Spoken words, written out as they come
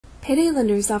Payday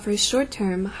lenders offer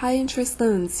short-term, high-interest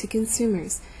loans to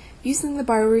consumers, using the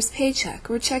borrower's paycheck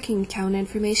or checking account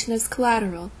information as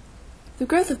collateral. The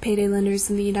growth of payday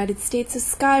lenders in the United States has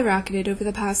skyrocketed over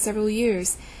the past several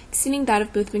years, exceeding that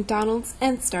of both McDonald's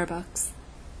and Starbucks.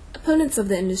 Opponents of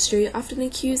the industry often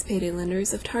accuse payday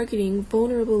lenders of targeting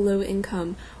vulnerable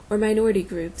low-income or minority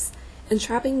groups and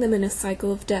trapping them in a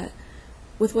cycle of debt,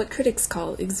 with what critics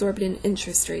call exorbitant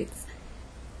interest rates.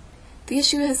 The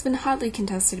issue has been hotly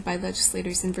contested by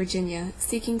legislators in Virginia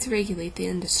seeking to regulate the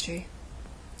industry.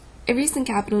 A recent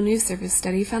Capital News Service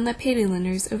study found that payday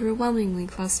lenders overwhelmingly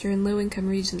cluster in low-income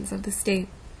regions of the state,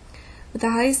 with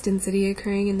the highest density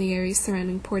occurring in the areas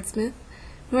surrounding Portsmouth,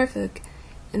 Norfolk,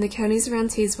 and the counties around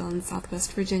Tazewell in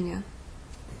southwest Virginia.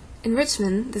 In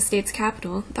Richmond, the state's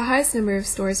capital, the highest number of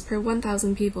stores per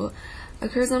 1,000 people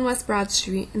occurs on West Broad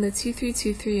Street in the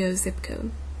 23230 zip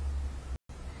code.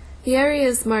 The area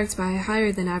is marked by a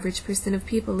higher-than-average percent of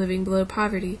people living below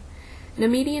poverty, and a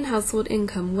median household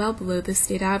income well below the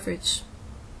state average.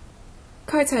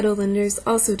 Car title lenders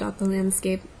also dot the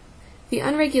landscape. The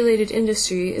unregulated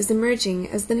industry is emerging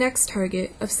as the next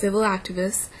target of civil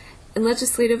activists and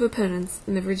legislative opponents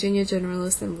in the Virginia General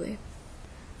Assembly.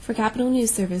 For Capital News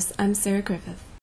Service, I'm Sarah Griffith.